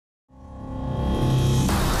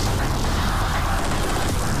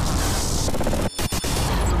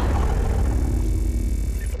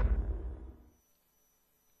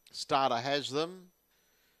Starter has them.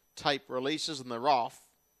 Tape releases and they're off.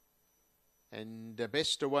 And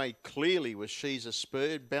Best Away clearly was She's a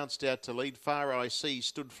Spur. Bounced out to lead. Far I See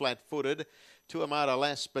stood flat-footed. Tuamata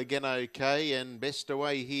Lass began okay. And Best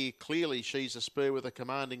Away here clearly She's a Spur with a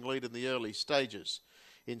commanding lead in the early stages.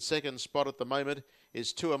 In second spot at the moment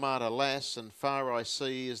is Tuamata Lass, and Far I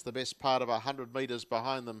See is the best part of 100 metres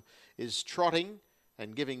behind them, is trotting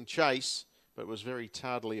and giving chase, but was very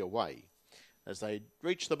tardily away. As they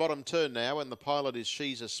reach the bottom turn now, and the pilot is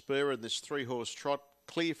She's a Spur in this three-horse trot,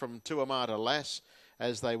 clear from Tuamata Lass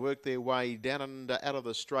as they work their way down and out of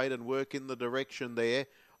the straight and work in the direction there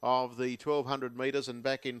of the 1200 metres, and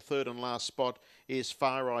back in third and last spot is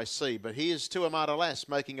Far I See. But here's Tuamata Lass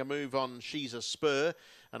making a move on She's a Spur,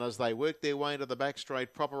 and as they work their way into the back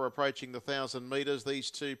straight proper, approaching the 1000 metres,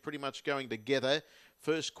 these two pretty much going together.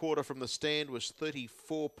 First quarter from the stand was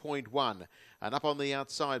 34.1. And up on the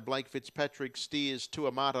outside, Blake Fitzpatrick steers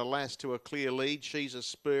Tuamata Lass to a clear lead. She's a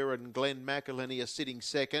Spur and Glenn McElhenney are sitting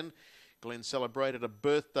second. Glenn celebrated a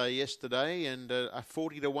birthday yesterday and a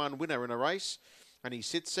 40-1 winner in a race. And he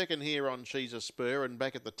sits second here on She's a Spur, and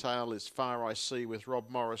back at the tail is Far I See with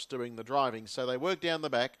Rob Morris doing the driving. So they work down the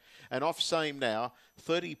back and off same now.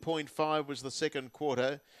 30.5 was the second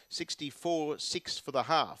quarter, 64.6 for the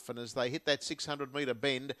half. And as they hit that 600 metre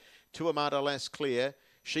bend, Tuamata Lass clear.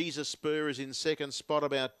 She's a Spur is in second spot,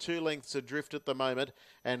 about 2 lengths adrift at the moment,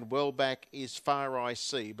 and well back is Far I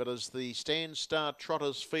See. But as the stand start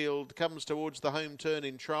trotters field comes towards the home turn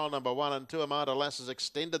in trial number 1, and Tuamata Lass has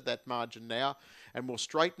extended that margin now and will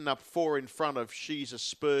straighten up 4 in front of She's a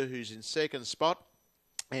Spur, who's in second spot.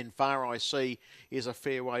 And Far I See is a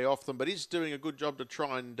fair way off them, but is doing a good job to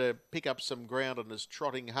try and pick up some ground and is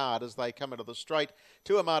trotting hard as they come into the straight.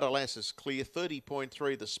 Tuamata Lass is clear,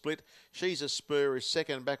 30.3 the split. She's a Spur is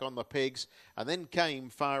second back on the pegs. And then came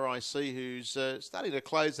Far I See, who's starting to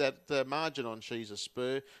close that margin on She's a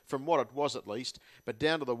Spur, from what it was at least, but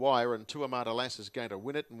down to the wire, and Tuamata Lass is going to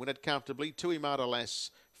win it and win it comfortably. Tuamata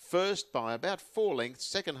Lass first by about 4 lengths.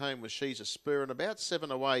 Second home was She's a Spur, and about 7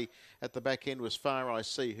 away at the back end was Far I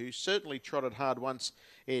See, who certainly trotted hard once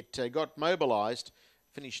it got mobilised.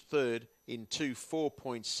 Finished third in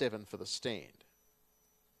 2.4.7 for the stand.